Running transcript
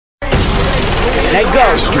Let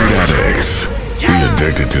go. Street addicts, we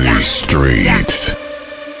addicted to these streets.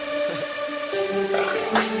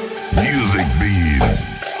 Music beat.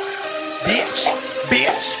 Bitch.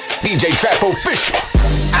 DJ Trap Official.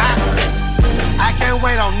 I can't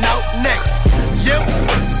wait on no nigga.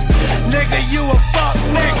 Nigga, you a fuck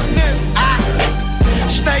nigga. I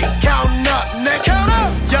stay counting up, nigga. Count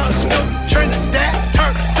up. Young Scoop, Trinidad,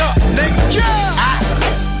 turned up, nigga.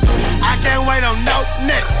 I can't wait on no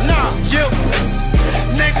nigga. No,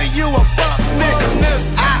 nigga, you a fuck nigga.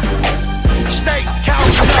 I stay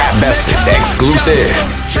counting up. Trap Basics exclusive.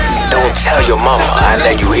 Don't tell your mama I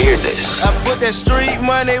let you hear this. I put that street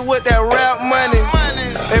money with that rap money.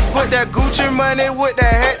 And put that Gucci money with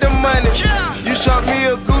that Hector money. You shot me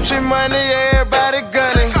a Gucci money, everybody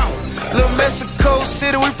gunning. Little Mexico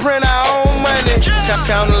City, we print our own money.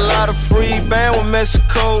 Count a lot of free band when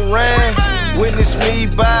Mexico ran. Witness me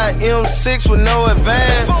buy M6 with no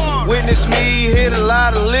advance. Witness me hit a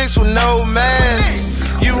lot of licks with no man.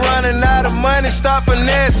 You running out of money, stop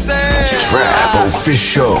finessing. Trap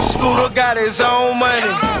Official. Scooter got his own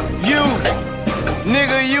money.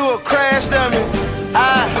 Nigga, you a crash dummy.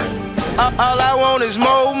 All I want is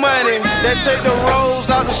more money. They take the rolls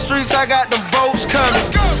out the streets, I got them boats coming.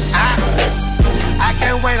 I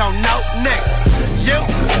can't wait on no nigga.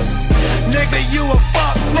 Nigga, you a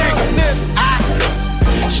fuck nigga.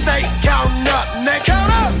 I stay counting up, nigga.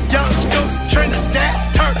 Young Scoop,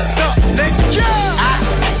 Trinidad, turned up, nigga.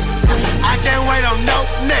 I can't wait on no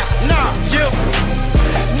nigga.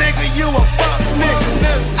 Nigga, you a fuck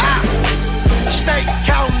nigga. I stay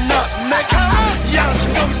counting up, nigga. Young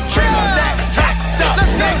Scoop, Trinidad, turned up,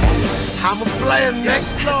 nigga. I'm a player,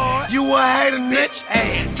 nigga. You a hater,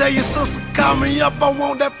 nigga. Tell your sister call me up, I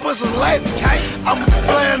want that pussy later. I'm a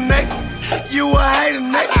player, nigga. You a hater,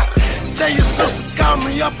 nigga. Tell your sister call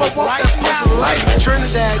me up, I want that pussy later.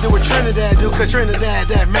 Trinidad do what Trinidad do, cause Trinidad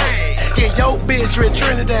that man. Get your bitch with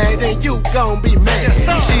Trinidad, then you gon' be mad.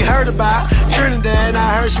 She heard about Trinidad,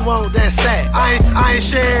 I heard she want that sack. I ain't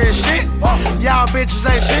sharing shit. Y'all bitches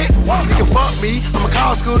ain't shit. You can fuck me, I'ma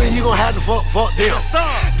call school, then you gon' have to fuck them.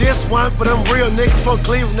 This one for them real niggas from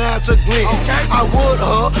Cleveland now to Glen. I would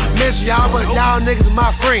mention y'all, but y'all niggas are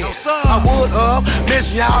my friends. I would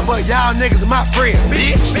mention y'all, but y'all niggas are my friends.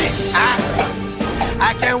 Bitch,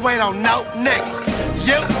 I can't wait on no nigga.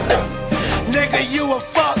 Nigga, you a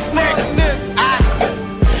fuck nigga. I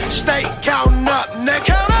stay counting up,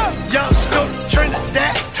 nigga. Young Scoop,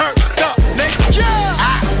 Trinidad, turned up, nigga.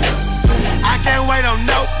 I can't wait on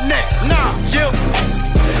no nigga.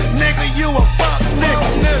 Nigga, you a fuck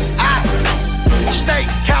nigga. I stay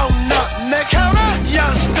counting up, nigga.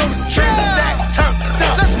 Young Scoop, Trinidad, turned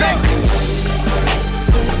up, nigga.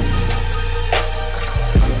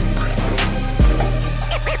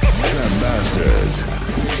 Trap bastards,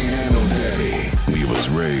 we ain't had no daddy. We was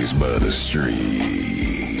raised by the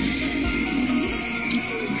streets.